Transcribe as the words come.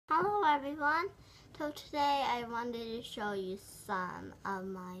Hello everyone. So today I wanted to show you some of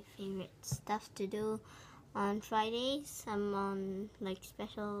my favorite stuff to do on Fridays, some on like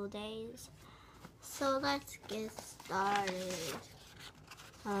special days. So let's get started.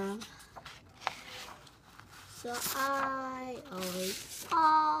 So I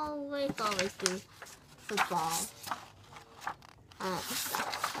always do football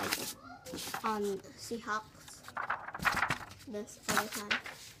stuff, like on Seahawks this other time.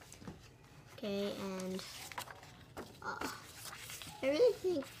 Okay, and I really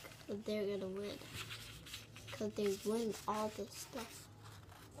think that they're gonna win because they win all this stuff.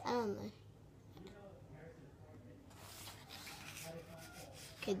 I don't know.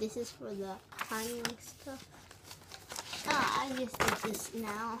 Okay, this is for the climbing stuff. I just did this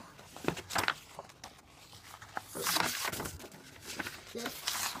now. This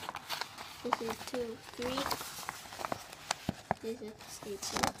is 2, 3. This is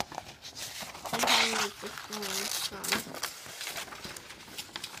 2. I can make this one from.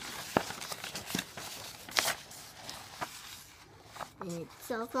 It's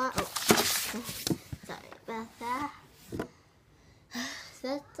so fun. Oh, sorry about that.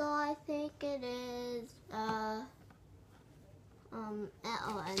 That's all I think it is. And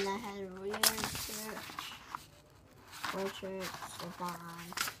I had a real shirt. So fun.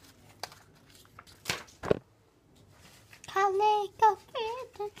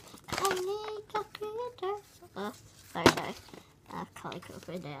 Oh, sorry. Calico,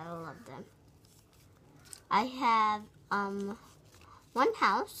 I love them. I have one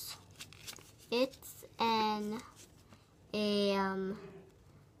house. It's a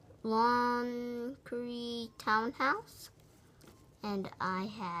laundry townhouse, and I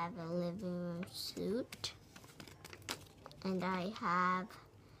have a living room suite, and I have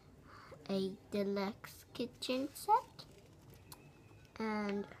a deluxe kitchen set,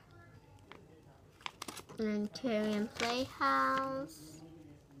 and an Ontario playhouse.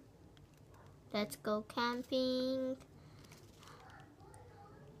 Let's go camping.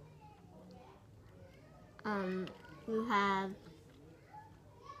 We have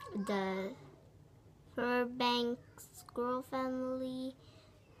the Furbank squirrel family,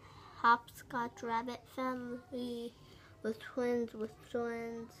 hopscotch rabbit family with twins.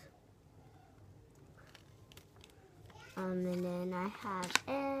 And then I have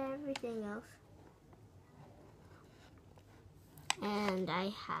everything else. And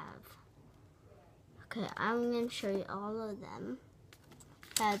I have, okay, I'm going to show you all of them.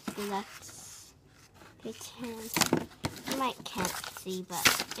 That's kitchen. You might can't see, but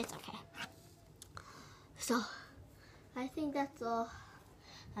it's okay. So, I think that's all.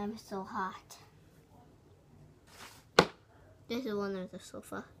 I'm so hot. This is one of the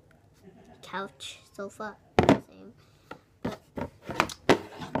sofa. Couch, sofa, same. But,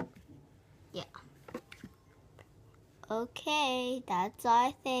 yeah. Okay, that's all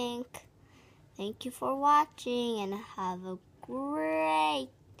I think. Thank you for watching and have a great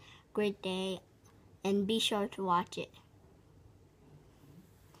day. And be sure to watch it.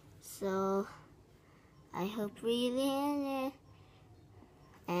 So, I hope we win it.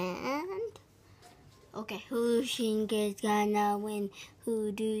 And, okay, who think is gonna win?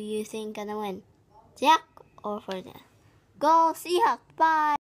 Who do you think gonna win? Jack or Ferdinand? Go Seahawks! Bye!